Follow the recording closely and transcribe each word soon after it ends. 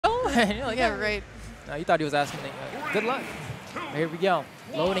You're like, Yeah, right. No, you thought he was asking me. Good luck. Here we go.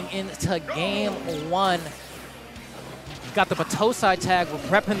 Loading into game 1. Got the Batosai tag. We're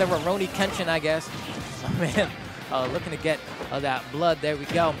repping the Rurouni Kenshin, I guess. My man looking to get that blood. There we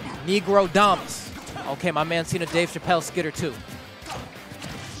go. Negrodamus. Okay, my man seen a Dave Chappelle skitter too.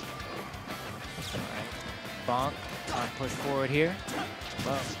 Bonk. Trying to push forward here.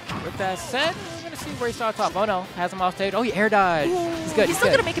 Well, with that said, we're going to see where he starts off. Oh, no. Has him off stage. Oh, he air dodged. He's good. He's still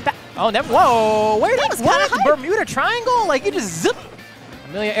going to make it back. Oh, never. Whoa. Where did was what? kinda hype. Bermuda Triangle? Like, he just zipped.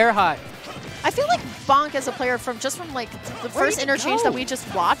 Amelia air hot. I feel like Bonk as a player from like the first interchange that we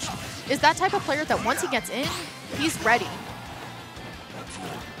just watched is that type of player that once he gets in, he's ready.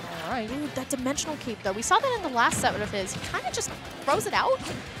 All right. Ooh, that dimensional cape though. We saw that in the last set of his. He kind of just throws it out.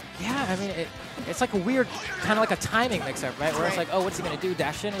 Yeah, I mean, it's like a weird, kind of like a timing mix-up, right? Where it's like, oh, what's he going to do?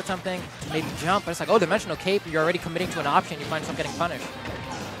 Dash in with something, maybe jump. But it's like, oh, dimensional cape, you're already committing to an option. You find yourself getting punished.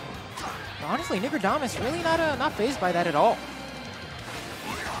 But honestly, Negrodamus really not fazed by that at all.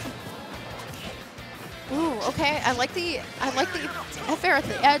 Ooh, okay. I like the F air at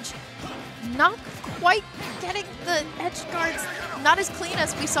the edge. Not quite getting the edge guards. Not as clean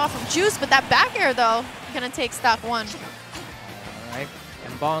as we saw from Juice, but that back air though, gonna take stock 1. All right.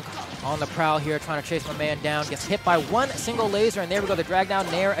 And Bonk on the prowl here, trying to chase my man down. Gets hit by one single laser, and there we go. The drag down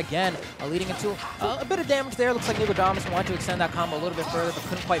Nair again, leading into a bit of damage there. Looks like Negrodamus wanted to extend that combo a little bit further, but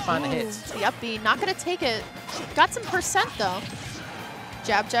couldn't quite find the hits. The up B, not going to take it. Got some percent, though.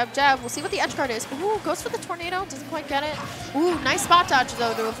 Jab, jab, jab. We'll see what the edge guard is. Ooh, goes for the tornado. Doesn't quite get it. Ooh, nice spot dodge,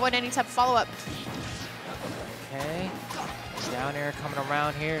 though, to avoid any type of follow-up. Okay. Down air coming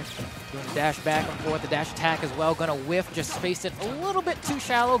around here. Doing the dash back and forth. The dash attack as well. Gonna whiff. Just spaced it a little bit too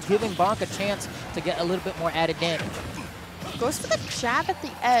shallow, giving Bonk a chance to get a little bit more added damage. Goes for the jab at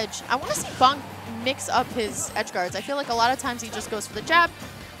the edge. I want to see Bonk mix up his edge guards. I feel like a lot of times he just goes for the jab.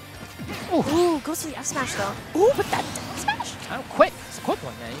 Ooh, goes for the F smash, though. Ooh, but that down smash. Kind of quick. It's a quick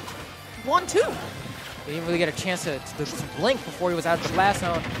one, man. 1-2. He didn't really get a chance to blink before he was out of the blast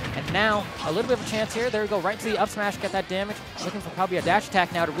zone. And now, a little bit of a chance here. There we go, right to the up smash, get that damage. Looking for probably a dash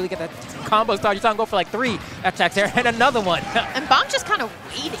attack now to really get that combo start. You saw him go for like 3 attacks there, and another one. And Bonk just kind of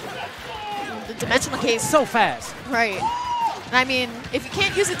waiting. The dimensional case. So fast. Right. And I mean, if you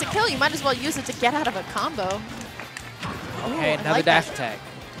can't use it to kill, you might as well use it to get out of a combo. Okay, Ooh, another like dash that. attack.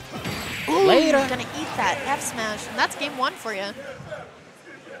 Ooh, Later. You're gonna eat that F smash. And that's game 1 for you.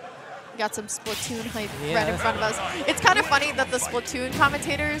 Got some Splatoon hype right in front of us. It's kind of funny that the Splatoon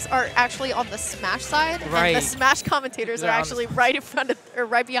commentators are actually on the Smash side, right. and the Smash commentators are They're actually right in front of, or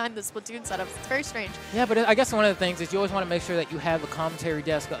right behind the Splatoon setup. It's very strange. Yeah, but I guess one of the things is you always want to make sure that you have the commentary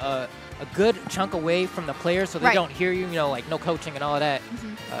desk a good chunk away from the players so they don't hear you, you know, like no coaching and all of that.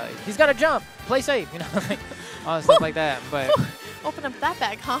 He's got to jump, play safe, you know, like all stuff like that. But Open up that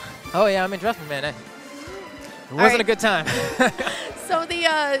bag, huh? oh yeah, I'm interested, man. It wasn't a good time. So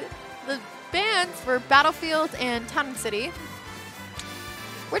the bans for Battlefield and Town and City.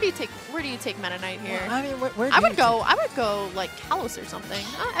 Where do you take Meta Knight here? Well, I mean, where I would go like Kalos or something.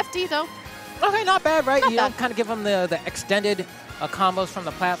 FD though. Okay, not bad, right? Not You bad. kind of give them the extended combos from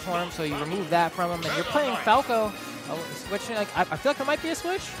the platform, so you remove that from them, and you're playing Falco. Switching, like I feel like there might be a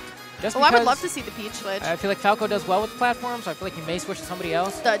switch. Just I would love to see the Peach switch. I feel like Falco does well with the platform, so I feel like he may switch to somebody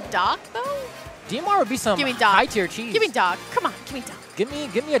else. The Doc though. DMR would be some Give me Doc. high tier cheese. Give me Doc. Come on, give me Doc.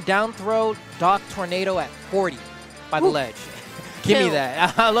 Give me a down throw Doc Tornado at 40 by the ledge. Give me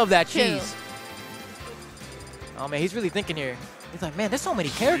that. I love that cheese. Oh man, he's really thinking here. He's like, man, there's so many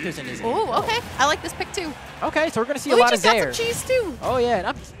characters in this game. Ooh, okay. I like this pick too. Okay, so we're gonna see a lot of Luigi's got Zaire. some cheese too. Oh yeah,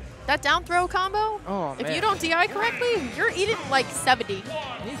 and That down throw combo. oh man. If you don't DI correctly, you're eating like 70.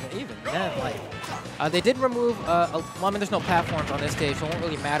 Even then, like, they did remove, well, I mean, there's no platforms on this stage, so it won't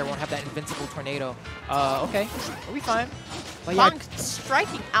really matter. Won't have that invincible tornado. Okay, we'll be fine. But yeah, Bonk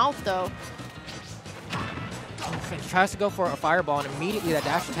striking out though. he tries to go for a fireball, and immediately that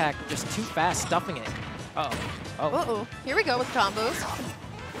dash attack just too fast, stuffing it. Uh-oh. Here we go with combos.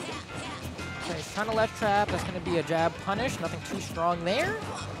 Okay, he's trying to ledge trap. That's going to be a jab punish. Nothing too strong there.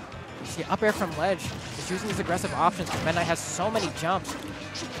 You see up air from ledge. Just using these aggressive options because Meta Knight has so many jumps.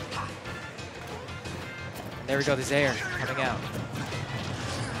 And there we go, the Zaire coming out.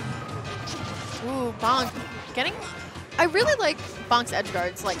 Ooh, Bonk getting. I really like Bonk's edge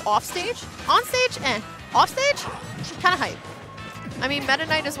guards, like off stage, on stage, and off stage, kind of hype. I mean, Meta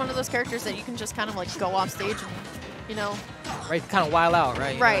Knight is one of those characters that you can just kind of like go off stage and, you know. Right, kind of wild out,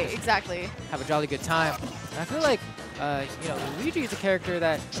 right? You Right, know, exactly. have a jolly good time. And I feel like, you know, Luigi is a character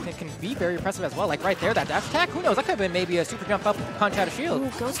that can be very impressive as well. Like right there, that dash attack, who knows? That could have been maybe a super jump up punch out of shield.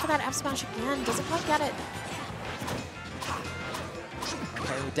 Ooh, goes for that F smash again. Doesn't quite get it.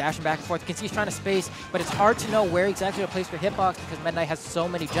 Okay, dashing back and forth. You can see he's trying to space, but it's hard to know where exactly to place your hitbox because Meta Knight has so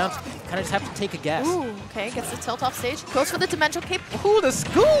many jumps. You kind of just have to take a guess. Ooh, okay, gets the tilt off stage. Goes for the dimensional cape. Ooh, the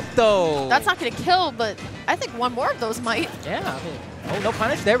scoop, though. That's not going to kill, but I think one more of those might. Yeah, I mean, oh, no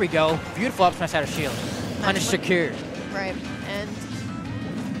punish. There we go. Beautiful up smash out of shield. Punish secured. Right, and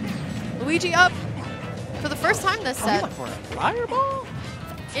Luigi up for the first time this set. He went for a fireball?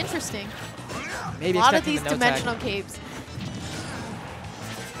 Interesting. Maybe a lot of these dimensional capes.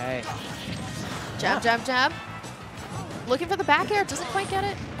 Okay. Jab, jab, jab. Looking for the back air, doesn't quite get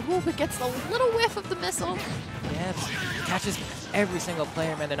it. Ooh, but gets a little whiff of the missile. Yeah, catches every single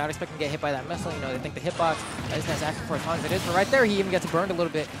player, man. They're not expecting to get hit by that missile. You know, they think the hitbox isn't as active for as long as it is. But right there, he even gets burned a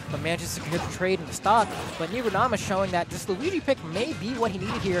little bit, but manages to secure the trade in the stock. But Negrodamus showing that this Luigi pick may be what he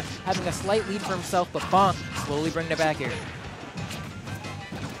needed here, having a slight lead for himself, but BONK slowly bringing it back here.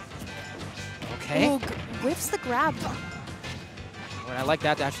 Okay. Ooh, whiffs the grab. And I like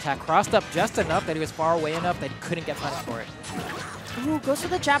that dash attack. Crossed up just enough that he was far away enough that he couldn't get punished for it. Ooh, goes for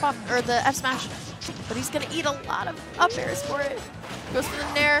the jab off, or the F smash. But he's going to eat a lot of up airs for it. Goes for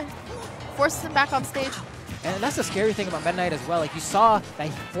the nair, forces him back on stage. And that's the scary thing about Meta Knight as well. Like, you saw that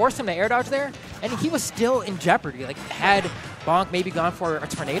he forced him to air dodge there, and he was still in jeopardy. Like, had BONK maybe gone for a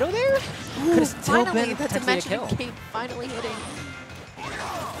tornado there, could have still been that potentially a kill. dimension cape finally hitting.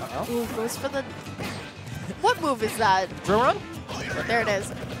 Uh-oh. Ooh, goes for the... What move is that? Drill run? There it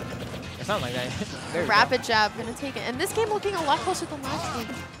is. It's not like that. There Rapid jab, gonna take it. And this game looking a lot closer than last game.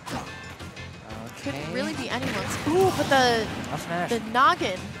 Okay. Could really be anyone's. Ooh, but the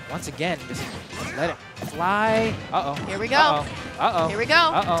noggin. Once again, just let it fly. Uh-oh. Here we go. Uh-oh. Uh-oh. Here we go.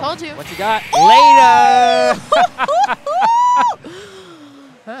 Uh-oh. Told you. What you got?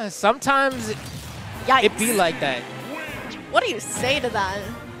 Later! Sometimes Yikes. it be like that. What do you say to that?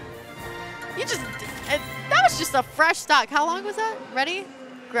 You just... that was just a fresh stock. How long was that? Ready?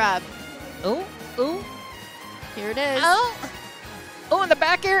 Grab. Ooh, ooh. Here it is. Oh, oh, in the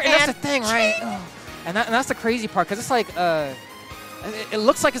back air? And that's the thing, right? Oh. And that's the crazy part, because it's like, it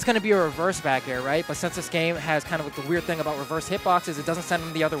looks like it's going to be a reverse back air, right? But since this game has kind of like the weird thing about reverse hitboxes, it doesn't send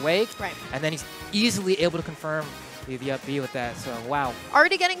him the other way. Right. And then he's easily able to confirm the up B with that, so wow.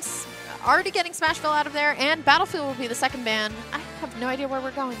 Already getting Smashville out of there, and Battlefield will be the second ban. I have no idea where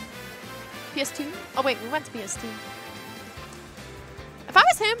we're going. PS2? Oh wait, we went to PS2. If I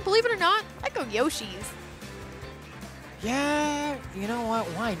was him, believe it or not, I'd go Yoshi's. Yeah, you know what?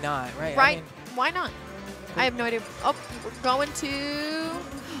 Why not, right? Right? I mean, why not? I have no idea. Oh, we're going to...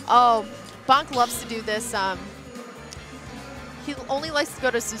 Oh, BONK loves to do this. He only likes to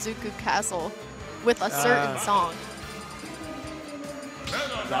go to Suzuku Castle with a certain song.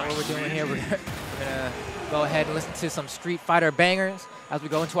 Is that what we're doing here? We're going to go ahead and listen to some Street Fighter bangers as we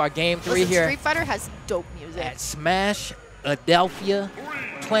go into our game 3 here. Street Fighter has dope music. At Smashadelphia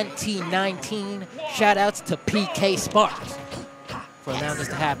 2019. Shoutouts to PK Sparks for allowing this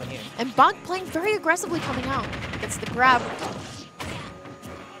to happen here. And BONK playing very aggressively coming out. Gets the grab.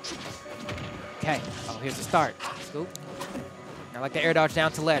 Okay. Oh, here's the start. Scoop. I like the air dodge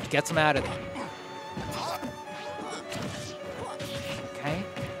down to ledge. Gets him out of there. Okay.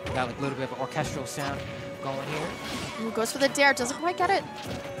 Got like a little bit of an orchestral sound going here. Ooh, goes for the dare. Doesn't quite get it.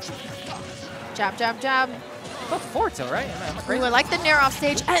 Jab, jab, jab. Oh, Forto, right? Am I crazy? Ooh, I like the nair off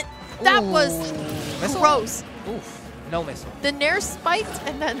stage. That was gross. Oof. No missile. The nair spiked,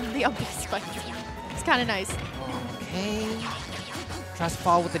 and then the up B spiked. It's kind of nice. Okay. Tries to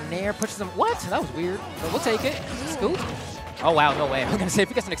fall with the nair. Pushes him. What? That was weird. But we'll take it. Scoop. Oh, wow. No way. I was going to say, if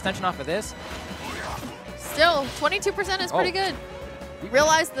he gets an extension off of this. Still, 22% is pretty good. He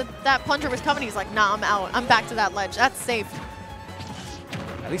realized that plunger was coming. He's like, nah, I'm out. I'm back to that ledge. That's safe.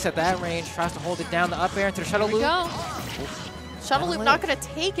 At least at that range, tries to hold it down the up air into the shuttle loop. Shuttle loop not going to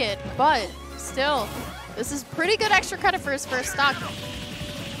take it, but still, this is pretty good extra credit for his first stock.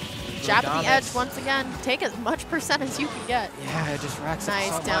 Jab at the edge once again. Take as much percent as you can get. Yeah, it just racks up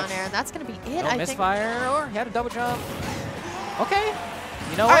so Nice down much. air, and that's going to be it, No I think. misfire, or he had a double jump. Okay.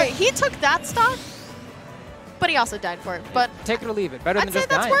 You know All what? right, he took that stock, but he also died for it. But take it or leave it. Better I'd than say just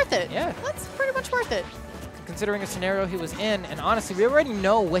that's dying. worth it. Yeah. That's pretty much worth it. Considering a scenario he was in, and honestly, we already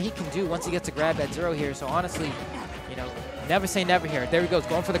know what he can do once he gets a grab at 0 here. So honestly, you know, never say never here. There he goes,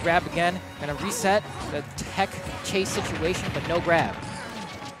 going for the grab again. Gonna reset the tech chase situation, but no grab.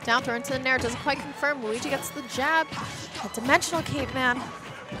 Down throw into the nair, doesn't quite confirm. Luigi gets the jab. A dimensional cape, man.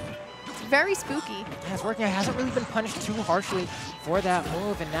 It's very spooky. Yeah, it's working. It hasn't really been punished too harshly for that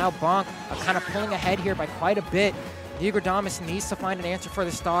move, and now BONK kind of pulling ahead here by quite a bit. Negrodamus needs to find an answer for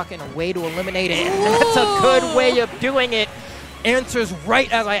the stock and a way to eliminate it, and that's a good way of doing it. Answers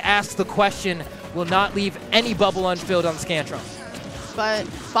right as I asked the question, will not leave any bubble unfilled on Scantron. But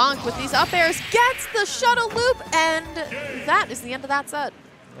Bonk with these up airs gets the shuttle loop, and that is the end of that set.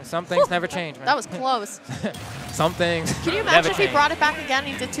 Yeah, some things never change, man. That was close. Some things Can you never imagine if he change. brought it back again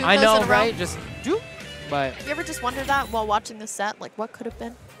and he did 2 of I those know, in a row? right? Just do. But You ever just wonder that while watching this set? Like, what could have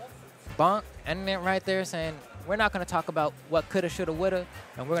been? Bonk ending it right there saying, we're not going to talk about what coulda, shoulda, woulda,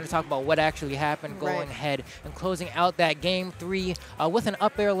 and we're going to talk about what actually happened, going Right. ahead and closing out that game 3 with an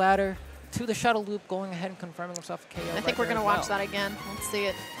up air ladder to the shuttle loop, going ahead and confirming himself a KO. I think we're going to watch that again. Let's see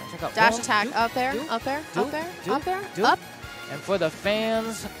it. Check out Dash boom, attack, do, up air, do, up air, do, up air, do, up air, do. up. And for the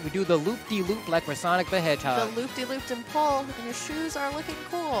fans, we do the loop-de-loop like we're Sonic the The Hedgehog. loop-de-looped and pull, and your shoes are looking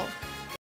cool.